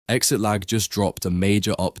ExitLag just dropped a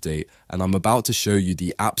major update, and I'm about to show you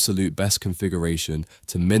the absolute best configuration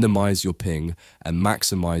to minimize your ping and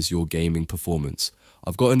maximize your gaming performance.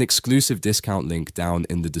 I've got an exclusive discount link down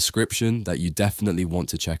in the description that you definitely want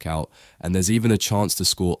to check out, and there's even a chance to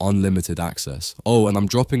score unlimited access. Oh, and I'm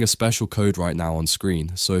dropping a special code right now on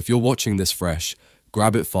screen, so if you're watching this fresh,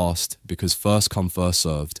 grab it fast because first come first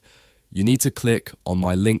served. You need to click on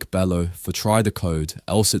my link below for try the code,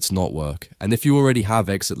 else it's not work. And if you already have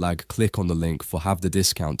ExitLag, click on the link for have the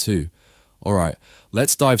discount too. Alright,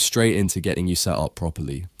 let's dive straight into getting you set up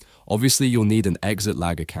properly. Obviously you'll need an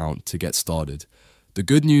ExitLag account to get started. The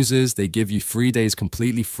good news is they give you 3 days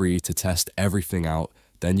completely free to test everything out,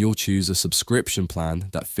 then you'll choose a subscription plan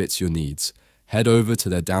that fits your needs. Head over to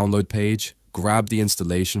their download page, grab the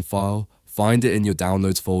installation file, find it in your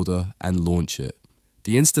downloads folder and launch it.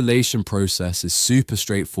 The installation process is super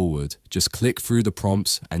straightforward, just click through the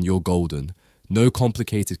prompts and you're golden. No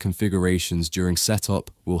complicated configurations during setup,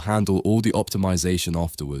 we'll handle all the optimization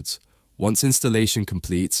afterwards. Once installation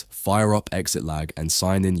completes, fire up ExitLag and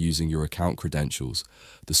sign in using your account credentials.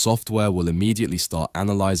 The software will immediately start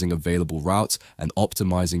analyzing available routes and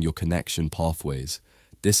optimizing your connection pathways.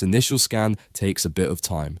 This initial scan takes a bit of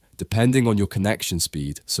time, depending on your connection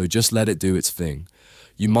speed, so just let it do its thing.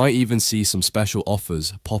 You might even see some special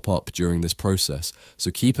offers pop up during this process,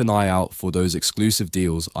 so keep an eye out for those exclusive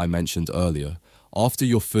deals I mentioned earlier. After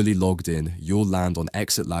you're fully logged in, you'll land on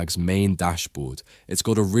ExitLag's main dashboard. It's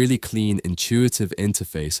got a really clean, intuitive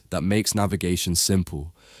interface that makes navigation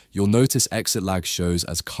simple. You'll notice ExitLag shows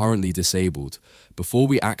as currently disabled. Before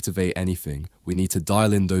we activate anything, we need to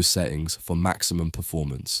dial in those settings for maximum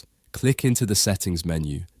performance. Click into the settings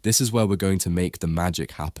menu. This is where we're going to make the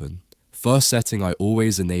magic happen. First setting I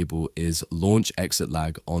always enable is Launch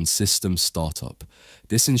ExitLag on System Startup.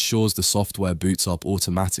 This ensures the software boots up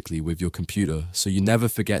automatically with your computer, so you never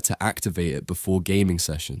forget to activate it before gaming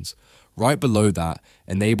sessions. Right below that,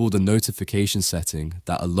 enable the notification setting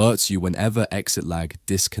that alerts you whenever ExitLag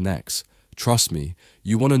disconnects. Trust me,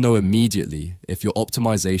 you want to know immediately if your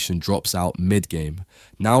optimization drops out mid-game.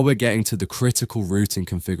 Now we're getting to the critical routing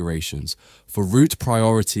configurations. For route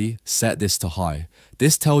priority, set this to high.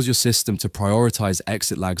 This tells your system to prioritize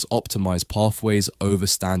ExitLag's optimized pathways over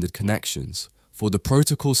standard connections. For the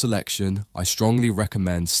protocol selection, I strongly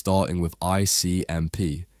recommend starting with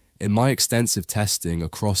ICMP. In my extensive testing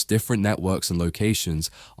across different networks and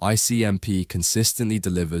locations, ICMP consistently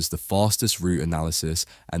delivers the fastest route analysis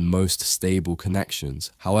and most stable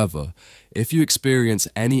connections. However, if you experience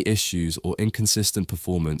any issues or inconsistent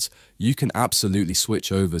performance, you can absolutely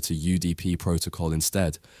switch over to UDP protocol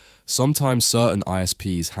instead. Sometimes certain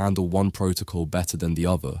ISPs handle one protocol better than the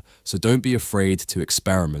other, so don't be afraid to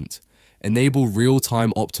experiment. Enable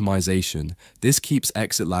real-time optimization. This keeps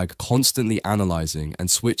ExitLag constantly analyzing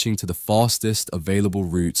and switching to the fastest available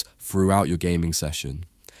routes throughout your gaming session.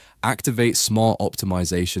 Activate smart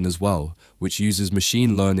optimization as well, which uses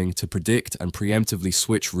machine learning to predict and preemptively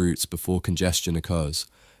switch routes before congestion occurs.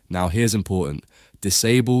 Now here's important.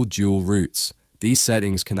 Disable dual routes. These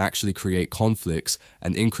settings can actually create conflicts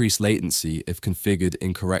and increase latency if configured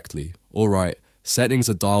incorrectly. Alright, settings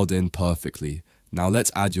are dialed in perfectly. Now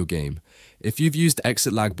let's add your game. If you've used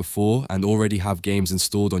ExitLag before and already have games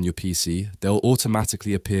installed on your PC, they'll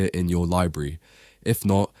automatically appear in your library. If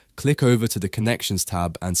not, click over to the Connections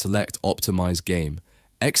tab and select Optimize Game.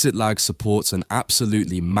 ExitLag supports an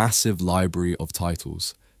absolutely massive library of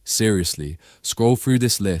titles. Seriously, scroll through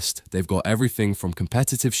this list. They've got everything from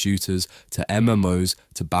competitive shooters to MMOs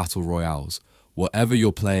to battle royales. Whatever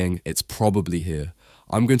you're playing, it's probably here.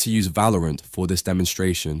 I'm going to use Valorant for this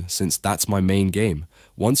demonstration since that's my main game.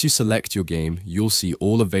 Once you select your game, you'll see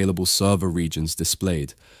all available server regions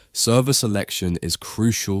displayed. Server selection is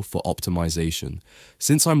crucial for optimization.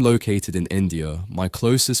 Since I'm located in India, my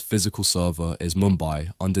closest physical server is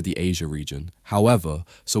Mumbai under the Asia region. However,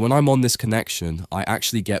 so when I'm on this connection, I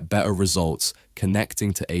actually get better results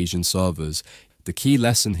connecting to Asian servers. The key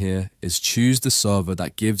lesson here is choose the server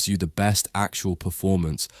that gives you the best actual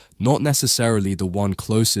performance, not necessarily the one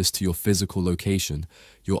closest to your physical location.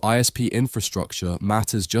 Your ISP infrastructure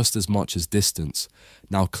matters just as much as distance.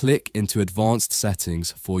 Now click into advanced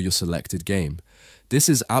settings for your selected game. This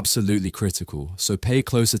is absolutely critical, so pay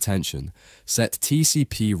close attention. Set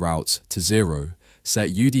TCP routes to 0, set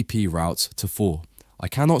UDP routes to 4. I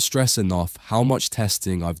cannot stress enough how much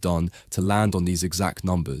testing I've done to land on these exact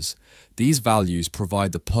numbers. These values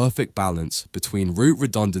provide the perfect balance between route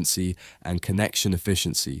redundancy and connection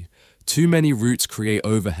efficiency. Too many routes create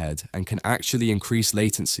overhead and can actually increase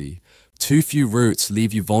latency. Too few routes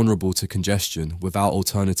leave you vulnerable to congestion without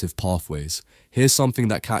alternative pathways. Here's something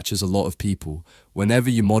that catches a lot of people. Whenever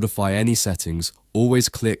you modify any settings, always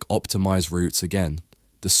click Optimize Routes again.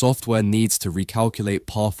 The software needs to recalculate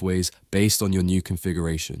pathways based on your new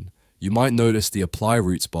configuration. You might notice the Apply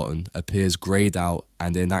Routes button appears grayed out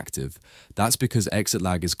and inactive. That's because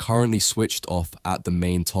ExitLag is currently switched off at the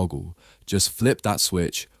main toggle. Just flip that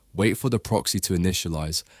switch, wait for the proxy to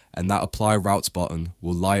initialize, and that Apply Routes button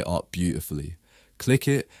will light up beautifully. Click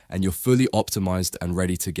it and you're fully optimized and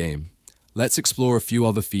ready to game. Let's explore a few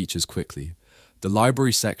other features quickly. The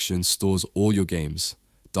library section stores all your games.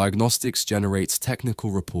 Diagnostics generates technical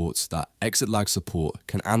reports that ExitLag support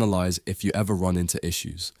can analyze if you ever run into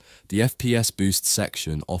issues. The FPS Boost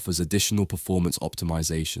section offers additional performance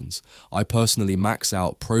optimizations. I personally max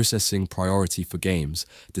out processing priority for games,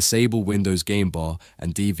 disable Windows Game Bar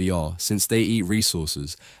and DVR since they eat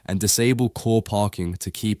resources, and disable core parking to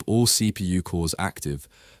keep all CPU cores active.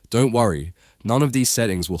 Don't worry, none of these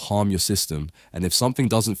settings will harm your system, and if something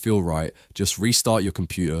doesn't feel right, just restart your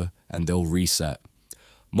computer and they'll reset.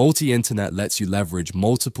 Multi-internet lets you leverage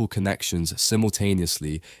multiple connections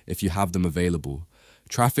simultaneously if you have them available.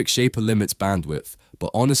 Traffic Shaper limits bandwidth,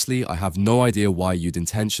 but honestly, I have no idea why you'd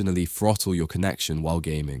intentionally throttle your connection while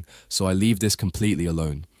gaming, so I leave this completely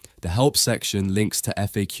alone. The Help section links to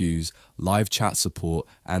FAQs, live chat support,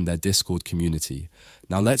 and their Discord community.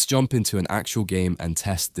 Now let's jump into an actual game and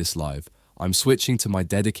test this live. I'm switching to my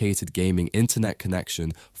dedicated gaming internet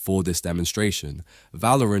connection for this demonstration.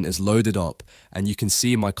 Valorant is loaded up, and you can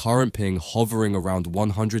see my current ping hovering around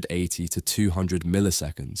 180 to 200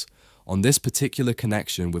 milliseconds. On this particular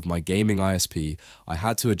connection with my gaming ISP, I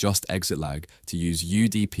had to adjust ExitLag to use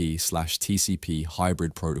UDP/TCP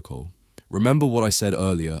hybrid protocol. Remember what I said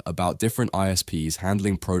earlier about different ISPs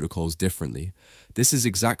handling protocols differently? This is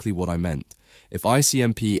exactly what I meant. If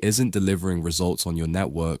ICMP isn't delivering results on your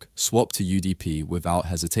network, swap to UDP without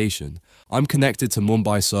hesitation. I'm connected to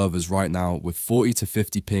Mumbai servers right now with 40 to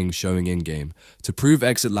 50 ping showing in-game. To prove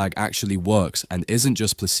ExitLag actually works and isn't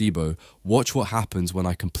just placebo, watch what happens when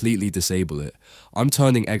I completely disable it. I'm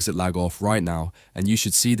turning ExitLag off right now, and you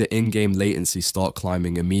should see the in-game latency start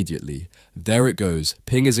climbing immediately. There it goes,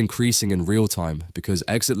 ping is increasing in real time because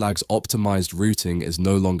ExitLag's optimized routing is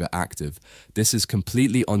no longer active. This is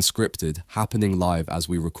completely unscripted, happening live as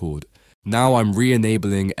we record. Now I'm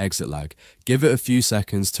re-enabling ExitLag. Give it a few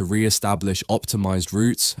seconds to re-establish optimized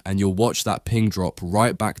routes, and you'll watch that ping drop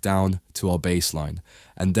right back down to our baseline.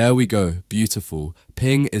 And there we go, beautiful.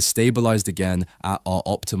 Ping is stabilized again at our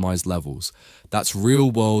optimized levels. That's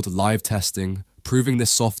real-world live testing, proving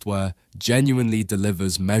this software genuinely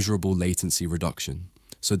delivers measurable latency reduction.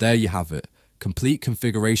 So there you have it, complete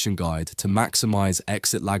configuration guide to maximize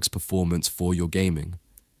ExitLag's performance for your gaming.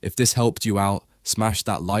 If this helped you out, smash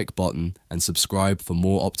that like button and subscribe for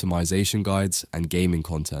more optimization guides and gaming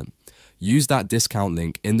content. Use that discount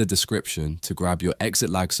link in the description to grab your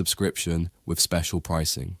ExitLag subscription with special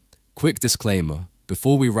pricing. Quick disclaimer,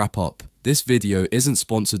 before we wrap up, this video isn't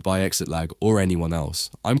sponsored by ExitLag or anyone else.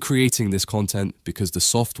 I'm creating this content because the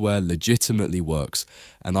software legitimately works,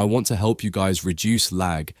 and I want to help you guys reduce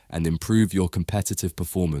lag and improve your competitive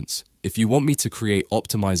performance. If you want me to create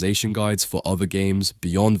optimization guides for other games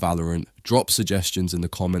beyond Valorant, drop suggestions in the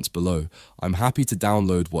comments below. I'm happy to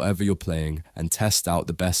download whatever you're playing and test out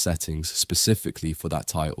the best settings specifically for that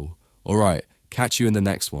title. Alright, catch you in the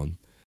next one.